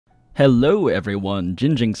Hello everyone,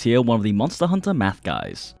 JinJinx here, one of the Monster Hunter math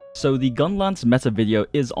guys. So the Gunlance meta video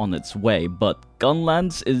is on its way, but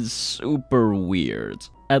Gunlance is super weird.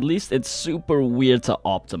 At least it's super weird to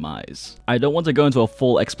optimize. I don't want to go into a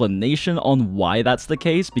full explanation on why that's the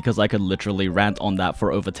case because I could literally rant on that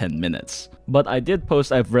for over 10 minutes. But I did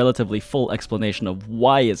post a relatively full explanation of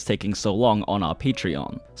why it's taking so long on our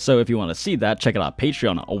Patreon. So if you want to see that, check out our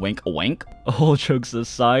Patreon, Awenth. All jokes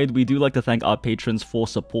aside, we do like to thank our patrons for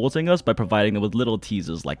supporting us by providing them with little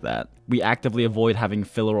teasers like that. We actively avoid having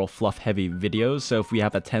filler or fluff heavy videos, so if we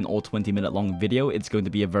have a 10 or 20 minute long video, it's going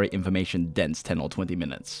to be a very information dense 10 or 20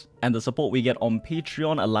 minutes. And the support we get on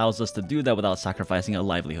Patreon allows us to do that without sacrificing our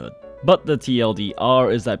livelihood. But the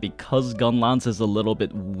TLDR is that because Gunlance is a little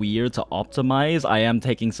bit weird to optimize, I am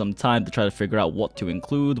taking some time to try to figure out what to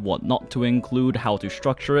include, what not to include, how to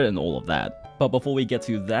structure it, and all of that. But before we get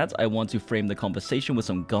to that, I want to frame the conversation with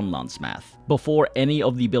some Gunlance math. Before any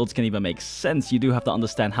of the builds can even make sense, you do have to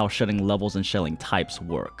understand how shelling levels and shelling types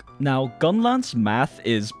work. Now, Gunlance math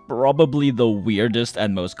is probably the weirdest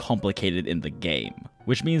and most complicated in the game,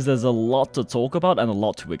 which means there's a lot to talk about and a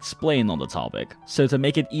lot to explain on the topic. So to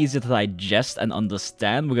make it easier to digest and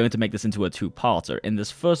understand, we're going to make this into a two-parter. In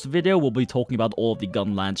this first video, we'll be talking about all of the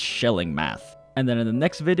Gunlance shelling math. And then in the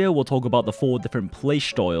next video, we'll talk about the 4 different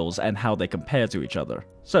playstyles and how they compare to each other.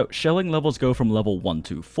 So, shelling levels go from level 1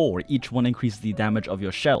 to 4, each one increases the damage of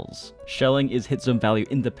your shells. Shelling is hit zone value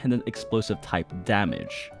independent explosive type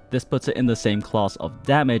damage. This puts it in the same class of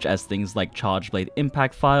damage as things like charge blade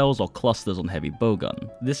impact files or clusters on heavy bowgun.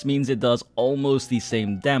 This means it does almost the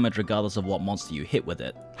same damage regardless of what monster you hit with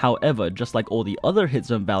it. However, just like all the other hit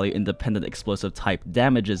zone value independent explosive type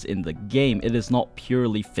damages in the game, it is not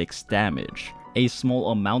purely fixed damage. A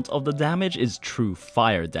small amount of the damage is true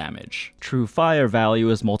fire damage. True fire value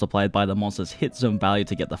is multiplied by the monster's hit zone value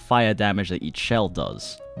to get the fire damage that each shell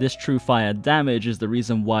does. This true fire damage is the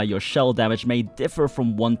reason why your shell damage may differ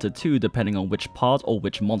from 1 to 2 depending on which part or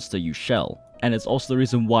which monster you shell. And it's also the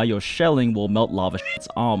reason why your shelling will melt Lava Shit's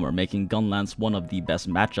armor, making Gunlance one of the best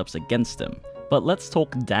matchups against him. But let's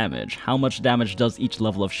talk damage. How much damage does each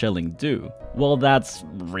level of shelling do? Well, that's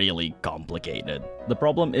really complicated. The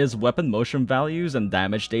problem is weapon motion values and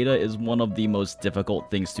damage data is one of the most difficult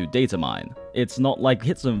things to data mine. It's not like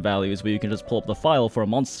hit zone values where you can just pull up the file for a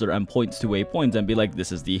monster and point to a point and be like,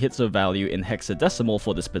 this is the hit zone value in hexadecimal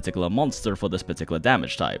for this particular monster for this particular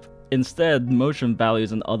damage type. Instead, motion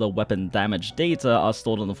values and other weapon damage data are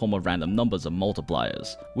stored in the form of random numbers and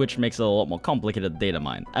multipliers, which makes it a lot more complicated to data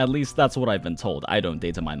mine. At least that's what I've been told. I don't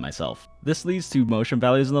data mine myself. This leads to motion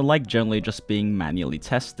values and the like generally just being manually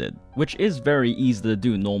tested, which is very easy to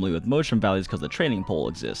do normally with motion values because the training pool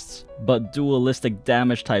exists. But dualistic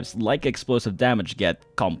damage types like explosive damage get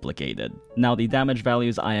complicated. Now the damage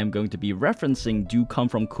values I am going to be referencing do come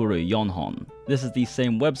from Kuru Yonhon. This is the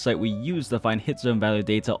same website we used to find hit zone value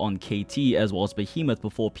data on KT as well as Behemoth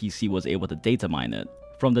before PC was able to data mine it.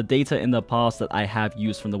 From the data in the past that I have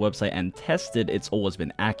used from the website and tested, it's always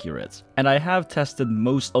been accurate. And I have tested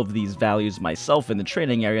most of these values myself in the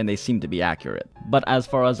training area and they seem to be accurate. But as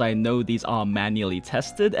far as I know, these are manually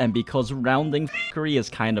tested, and because rounding f***ery is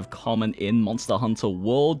kind of common in Monster Hunter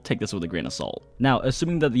world, take this with a grain of salt. Now,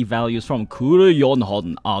 assuming that the values from Kuru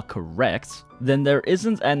Yonhon are correct, then there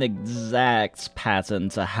isn't an exact pattern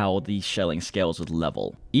to how the shelling scales with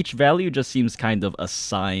level. Each value just seems kind of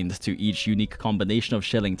assigned to each unique combination of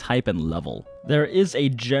shelling type and level. There is a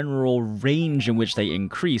general range in which they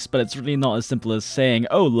increase, but it's really not as simple as saying,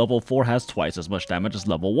 oh, level 4 has twice as much damage as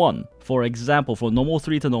level 1. For example, from normal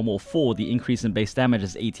 3 to normal 4, the increase in base damage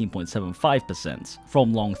is 18.75%.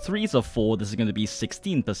 From long 3 to 4, this is going to be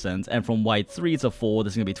 16%, and from wide 3 to 4,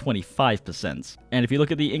 this is going to be 25%. And if you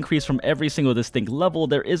look at the increase from every single distinct level,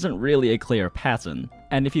 there isn't really a clear pattern.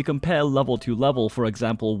 And if you compare level to level, for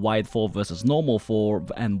example, wide 4 versus normal 4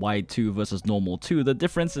 and wide 2 versus normal 2, the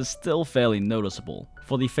difference is still fairly noticeable.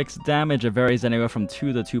 For the fixed damage, it varies anywhere from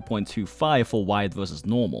 2 to 2.25 for wide versus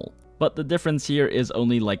normal. But the difference here is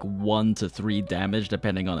only like 1 to 3 damage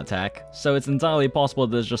depending on attack, so it's entirely possible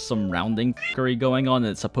there's just some rounding f***ery going on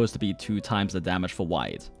and it's supposed to be 2 times the damage for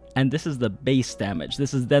wide. And this is the base damage.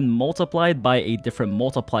 This is then multiplied by a different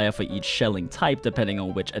multiplier for each shelling type depending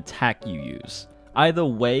on which attack you use. Either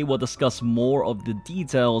way, we'll discuss more of the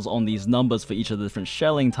details on these numbers for each of the different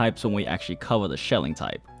shelling types when we actually cover the shelling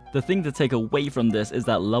type. The thing to take away from this is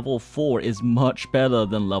that level 4 is much better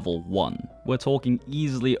than level 1. We're talking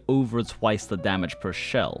easily over twice the damage per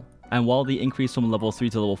shell. And while the increase from level 3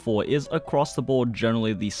 to level 4 is across the board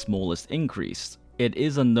generally the smallest increase, it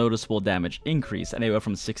is a noticeable damage increase, anywhere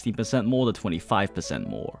from 16% more to 25%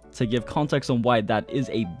 more. To give context on why that is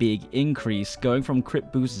a big increase, going from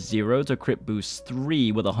crit boost 0 to crit boost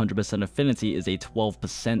 3 with 100% affinity is a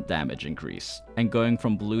 12% damage increase, and going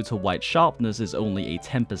from blue to white sharpness is only a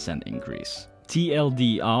 10% increase.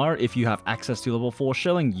 TLDR, if you have access to level 4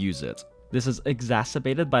 shelling, use it. This is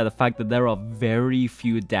exacerbated by the fact that there are very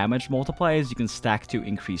few damage multipliers you can stack to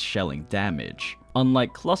increase shelling damage.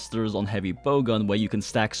 Unlike clusters on heavy bowgun where you can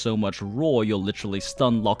stack so much raw you're literally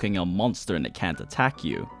stun locking a monster and it can't attack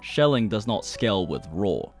you, shelling does not scale with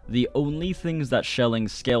raw. The only things that shelling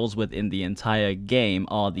scales with in the entire game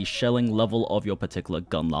are the shelling level of your particular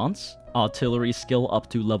gunlance, artillery skill up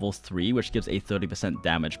to level 3 which gives a 30%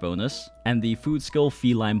 damage bonus, and the food skill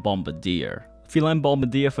Feline Bombardier. Feline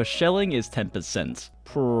Bombardier for shelling is 10%,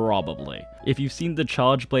 probably. If you've seen the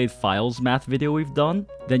Charge Blade Files math video we've done,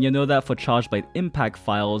 then you know that for Charge Blade Impact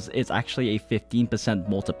Files, it's actually a 15%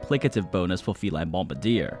 multiplicative bonus for Feline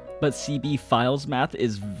Bombardier. But CB Files math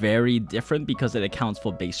is very different because it accounts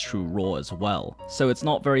for base true raw as well, so it's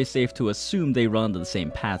not very safe to assume they run under the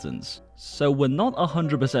same patterns. So we're not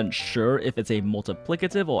 100% sure if it's a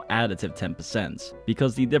multiplicative or additive 10%,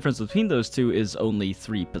 because the difference between those two is only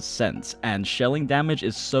 3%, and shelling damage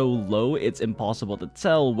is so low it's impossible to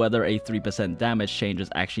tell whether a 3% damage change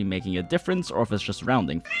is actually making a difference or if it's just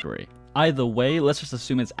rounding f***ery. Either way, let's just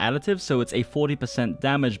assume it's additive, so it's a 40%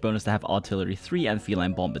 damage bonus to have Artillery 3 and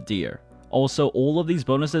Feline Bombardier. Also, all of these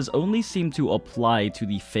bonuses only seem to apply to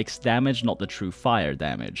the fixed damage, not the true fire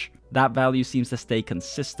damage. That value seems to stay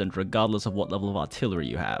consistent regardless of what level of artillery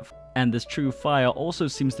you have. And this true fire also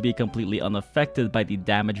seems to be completely unaffected by the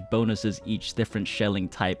damage bonuses each different shelling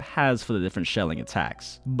type has for the different shelling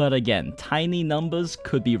attacks. But again, tiny numbers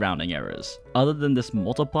could be rounding errors. Other than this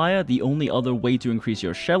multiplier, the only other way to increase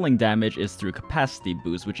your shelling damage is through capacity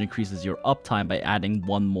boost, which increases your uptime by adding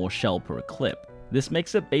 1 more shell per clip. This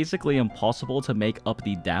makes it basically impossible to make up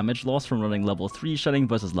the damage loss from running level 3 shelling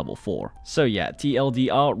versus level 4. So yeah,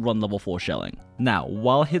 TLDR, run level 4 shelling. Now,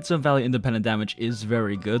 while hit zone value independent damage is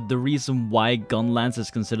very good, the reason why Gunlance is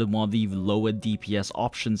considered one of the lower DPS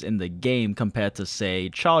options in the game compared to, say,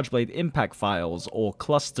 Charge Blade Impact Files or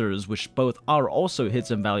Clusters, which both are also hit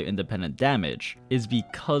zone value independent damage, is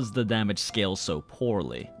because the damage scales so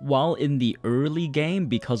poorly. While in the early game,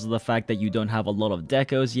 because of the fact that you don't have a lot of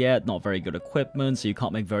decos yet, not very good equipment, so you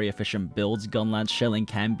can't make very efficient builds, Gunlance shelling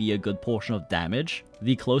can be a good portion of damage.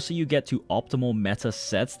 The closer you get to optimal meta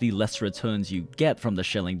sets, the less returns you get from the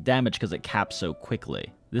shelling damage because it caps so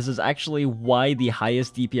quickly. This is actually why the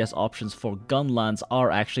highest DPS options for Gunlance are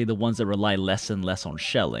actually the ones that rely less and less on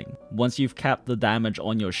shelling. Once you've capped the damage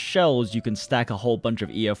on your shells, you can stack a whole bunch of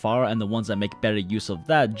EFR, and the ones that make better use of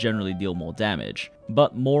that generally deal more damage.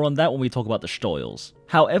 But more on that when we talk about the Stoils.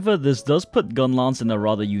 However, this does put Gunlance in a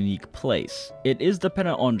rather unique place. It is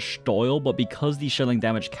dependent on Stoil, but because the shelling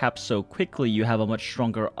damage caps so quickly, you have a much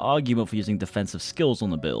stronger argument for using defensive skills on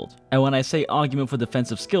the build. And when I say argument for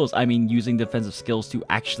defensive skills, I mean using defensive skills to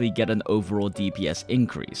actually get an overall DPS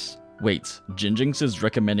increase. Wait, JinJinx is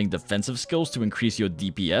recommending defensive skills to increase your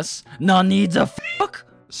DPS? Nani the fuck?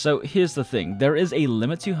 So here's the thing, there is a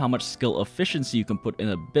limit to how much skill efficiency you can put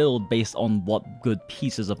in a build based on what good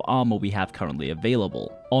pieces of armor we have currently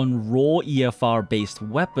available. On raw EFR based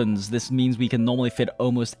weapons, this means we can normally fit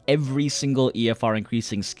almost every single EFR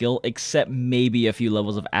increasing skill except maybe a few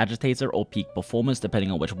levels of agitator or peak performance depending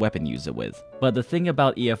on which weapon you use it with. But the thing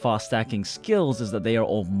about EFR stacking skills is that they are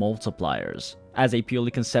all multipliers. As a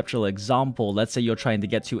purely conceptual example, let's say you're trying to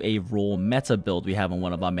get to a raw meta build we have in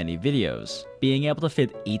one of our many videos. Being able to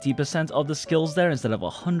fit 80% of the skills there instead of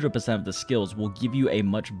 100% of the skills will give you a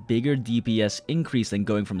much bigger DPS increase than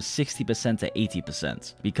going from 60% to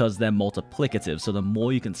 80%, because they're multiplicative, so the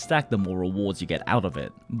more you can stack, the more rewards you get out of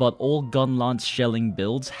it. But all Gunlance shelling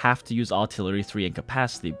builds have to use Artillery 3 and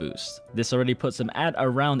Capacity Boost. This already puts them at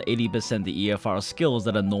around 80% the EFR skills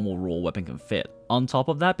that a normal raw weapon can fit. On top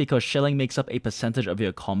of that, because shelling makes up a percentage of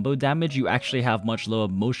your combo damage, you actually have much lower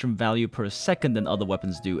motion value per second than other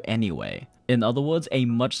weapons do anyway. In other words, a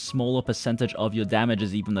much smaller percentage of your damage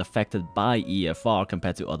is even affected by EFR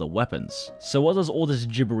compared to other weapons. So what does all this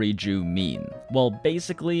jibbery-joo mean? Well,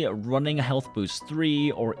 basically, running Health Boost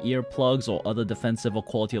 3 or earplugs or other defensive or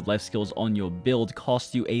quality of life skills on your build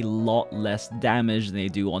cost you a lot less damage than they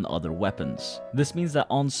do on other weapons. This means that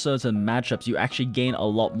on certain matchups, you actually gain a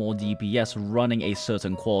lot more DPS running a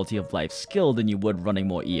certain quality of life skill than you would running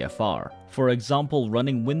more EFR. For example,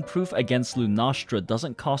 running Windproof against Lunastra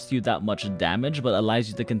doesn't cost you that much damage but allows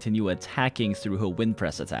you to continue attacking through her wind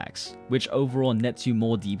press attacks, which overall nets you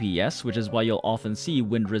more DPS, which is why you'll often see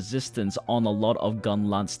wind resistance on a lot of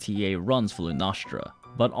Gunlance TA runs for Lunastra.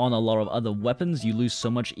 But on a lot of other weapons, you lose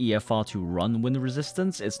so much EFR to run wind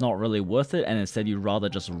resistance, it's not really worth it, and instead you'd rather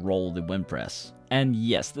just roll the wind press. And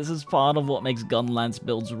yes, this is part of what makes Gunlance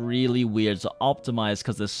builds really weird to optimize,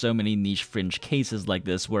 because there's so many niche fringe cases like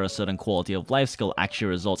this where a certain quality of life skill actually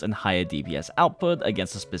results in higher DPS output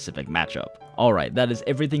against a specific matchup. Alright, that is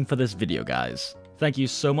everything for this video, guys. Thank you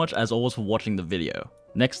so much as always for watching the video.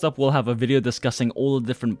 Next up, we'll have a video discussing all the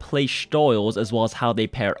different play styles as well as how they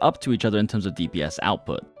pair up to each other in terms of DPS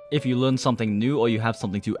output. If you learned something new or you have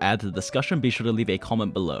something to add to the discussion, be sure to leave a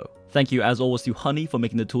comment below. Thank you as always to Honey for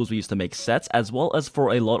making the tools we use to make sets, as well as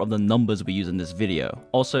for a lot of the numbers we use in this video.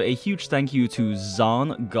 Also, a huge thank you to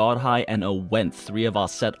Zan, Godhi, and Awenth, 3 of our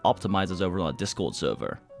set optimizers over on our Discord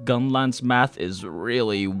server. Gunlance Math is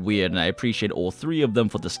really weird, and I appreciate all 3 of them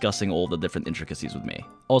for discussing all the different intricacies with me.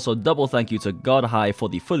 Also, double thank you to Godhi for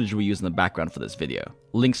the footage we use in the background for this video.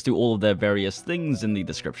 Links to all of their various things in the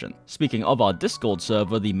description. Speaking of our Discord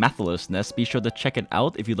server, the Mathalos Nest, be sure to check it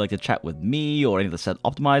out if you'd like to chat with me or any of the set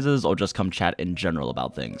optimizers, or just come chat in general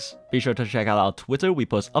about things. Be sure to check out our Twitter, we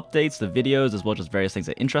post updates, the videos, as well as various things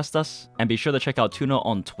that interest us. And be sure to check out Tuna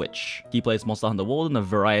on Twitch. He plays Monster Hunter World and a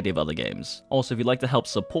variety of other games. Also, if you'd like to help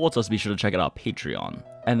support us, be sure to check out our Patreon.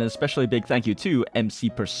 And an especially big thank you to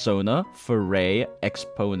MC Persona, Foray,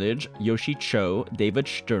 Exponage, Yoshi Cho, David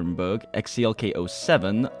Sternberg,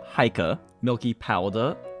 XCLK07, Haika, Milky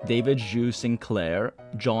Powder, David Zhu Sinclair,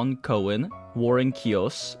 John Cohen, Warren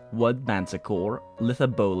Kios, Wud Manticore,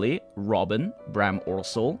 Lithaboli, Robin, Bram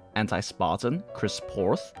Orsel, Anti-Spartan, Chris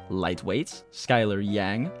Porth, Lightweight, Skylar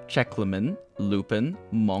Yang, Checkleman, Lupin,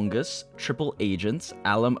 Mongus, Triple Agents,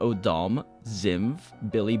 Alam Odom, Zimv,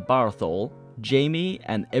 Billy Barthol, Jamie,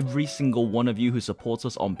 and every single one of you who supports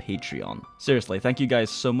us on Patreon. Seriously, thank you guys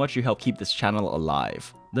so much, you help keep this channel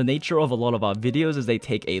alive. The nature of a lot of our videos is they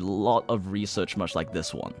take a lot of research, much like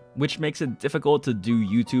this one, which makes it difficult to do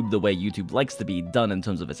YouTube the way YouTube likes to be done in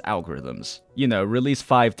terms of its algorithms. You know, release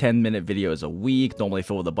 5-10 minute videos a week, normally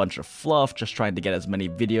filled with a bunch of fluff, just trying to get as many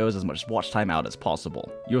videos, as much watch time out as possible.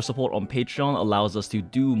 Your support on Patreon allows us to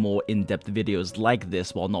do more in-depth videos like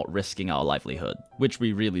this while not risking our livelihood, which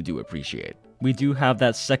we really do appreciate. We do have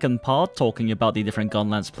that second part talking about the different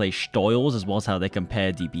Gunlance play styles, as well as how they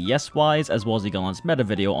compare DPS-wise, as well as the Gunlance meta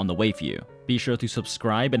video on the way for you. Be sure to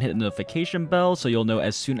subscribe and hit the notification bell so you'll know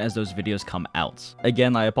as soon as those videos come out.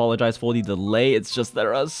 Again, I apologize for the delay, it's just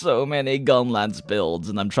there are so many Gunlance builds,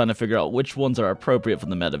 and I'm trying to figure out which ones are appropriate for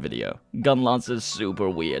the meta video. Gunlance is super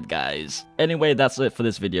weird, guys. Anyway, that's it for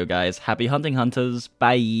this video, guys. Happy hunting, hunters.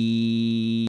 Bye!